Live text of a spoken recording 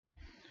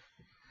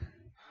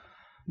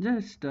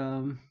Just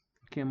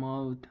came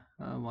out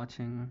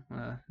watching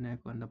Nick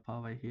on the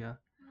Power here.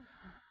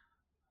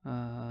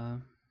 Uh,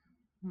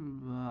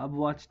 I've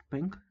watched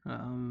Pink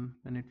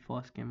when it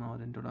first came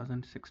out in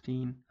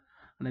 2016,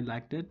 and I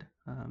liked it.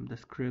 The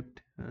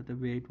script, the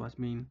way it was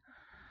being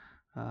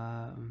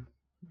um,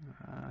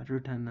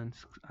 written, and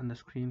the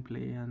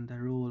screenplay, and the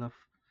role of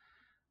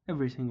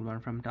every single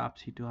one from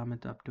Tapsi to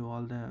Amitabh to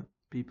all the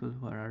people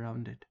who are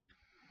around it,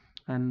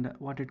 and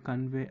what it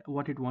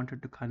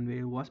wanted to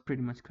convey was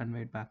pretty much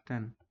conveyed back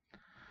then.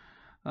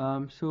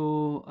 When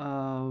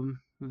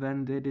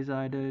they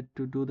decided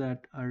to do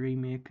that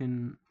remake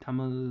in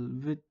Tamil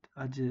with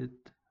Ajit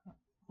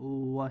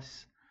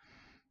was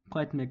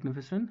quite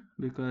magnificent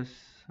because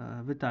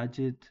with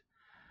Ajit,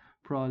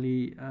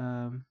 probably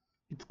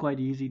it's quite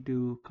easy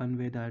to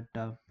convey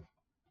that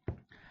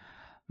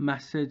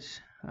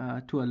message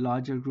to a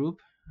larger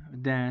group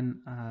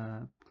than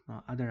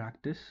other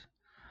actors.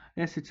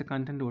 Yes, it's a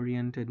content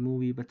oriented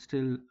movie, but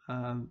still,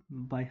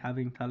 by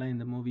having Thala in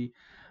the movie,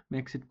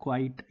 makes it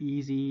quite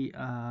easy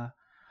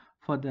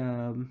for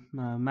the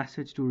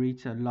message to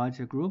reach a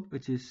larger group,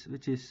 which is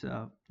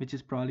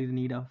probably the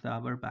need of the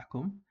hour back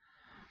home.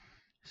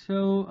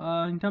 So,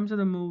 in terms of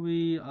the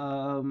movie,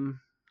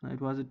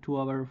 it was a 2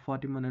 hour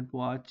 40-minute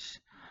watch,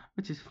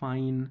 which is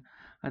fine.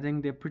 I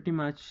think they pretty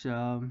much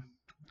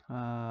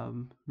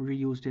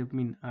reused, I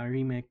mean,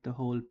 remake the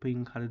whole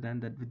Pink other than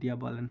that Vidya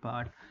Balan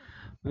part,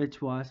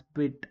 which was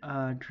bit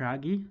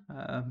draggy.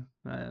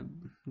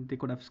 They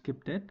could have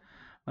skipped it,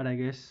 but I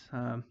guess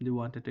they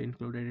wanted to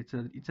include it.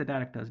 It's a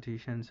director's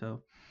decision,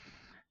 so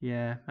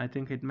yeah, I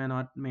think it may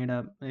not made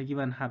a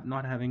even have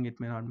not having it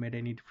may not made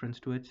any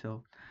difference to it.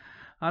 So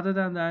other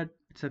than that,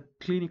 it's a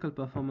clinical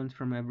performance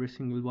from every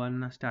single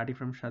one, starting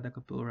from Shraddha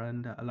Kapoor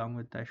and along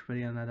with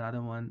Aishwarya and the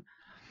other one.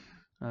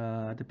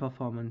 The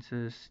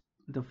performances,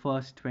 the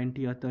first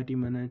 20 or 30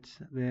 minutes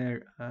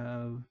where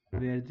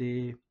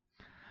they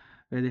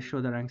where they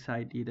show their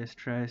anxiety, their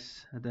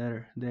stress,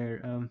 their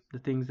the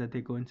things that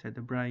they go inside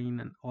the brain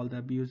and all the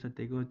abuse that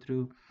they go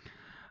through.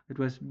 It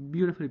was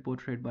beautifully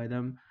portrayed by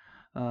them.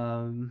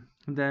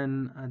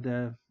 Then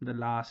the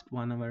last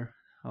 1 hour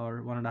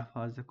or 1.5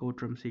 hours, the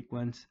courtroom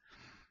sequence.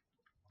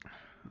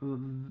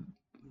 Um,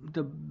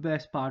 the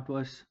best part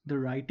was the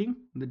writing,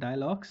 the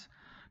dialogues.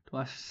 It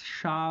was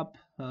sharp.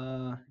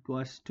 It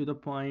was to the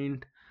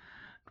point.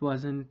 It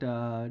wasn't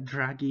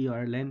draggy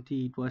or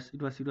lengthy.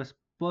 It was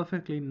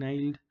perfectly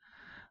nailed,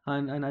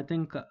 and I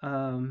think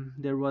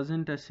there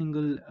wasn't a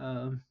single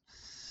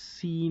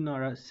scene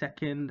or a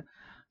second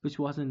which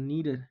wasn't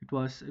needed. It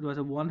was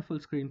a wonderful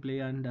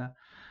screenplay and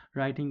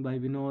writing by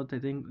Vinod. I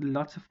think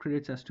lots of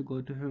credits has to go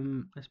to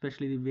him,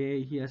 especially the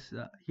way he has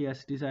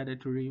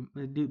decided to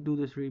do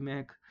this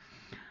remake.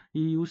 He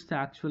used the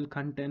actual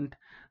content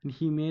and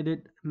he made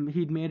it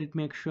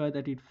make sure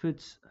that it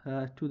fits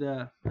to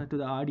the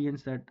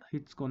audience that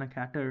it's gonna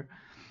cater,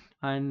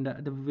 and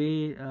the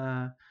way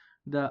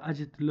the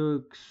Ajit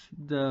looks,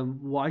 the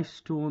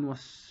voice tone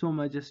was so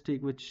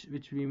majestic, which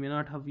we may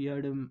not have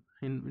heard him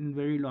in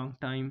very long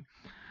time.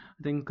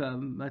 I don't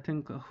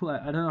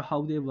know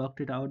how they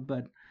worked it out,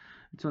 but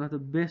it's one of the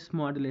best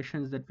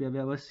modulations that we have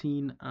ever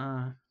seen.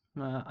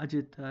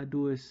 Ajit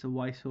do his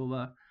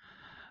voiceover.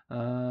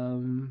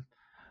 Um,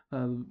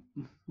 uh,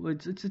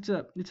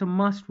 it's a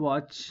must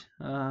watch.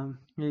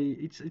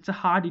 It's a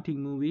hard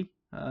eating movie.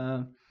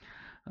 At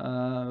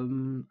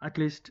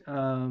least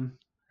you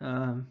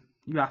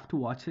have to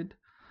watch it.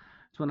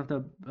 It's one of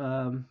the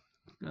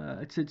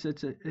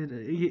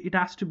it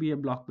has to be a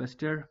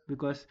blockbuster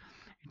because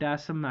it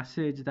has a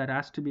message that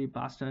has to be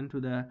passed on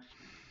to the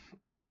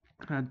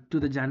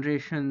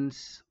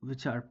generations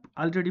which are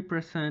already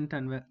present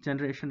and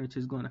generation which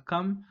is going to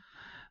come.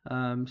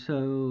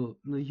 So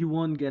you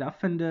won't get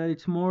offended.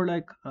 It's more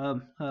like a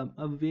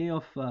way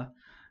of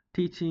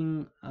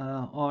teaching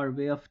or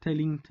way of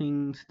telling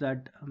things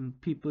that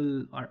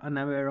people are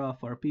unaware of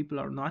or people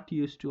are not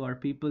used to or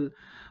people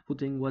who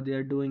think what they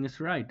are doing is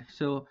right.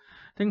 So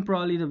I think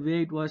probably the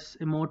way it was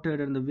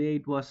emoted and the way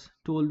it was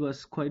told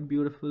was quite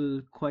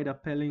beautiful, quite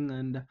appealing,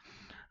 and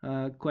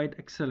quite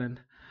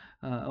excellent.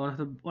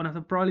 One of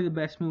the probably the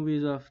best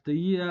movies of the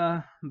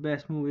year,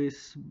 best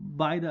movies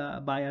by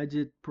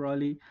Ajit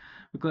probably,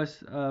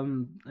 because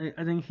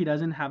I think he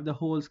doesn't have the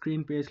whole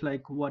screen pace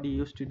like what he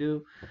used to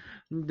do.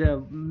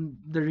 The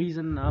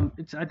reason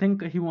it's I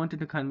think he wanted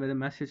to convey the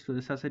message to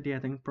the society. I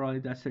think probably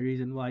that's the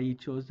reason why he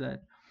chose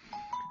that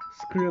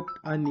script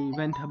and he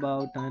went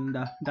about and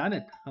done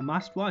it. A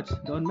must watch.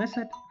 Don't miss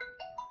it.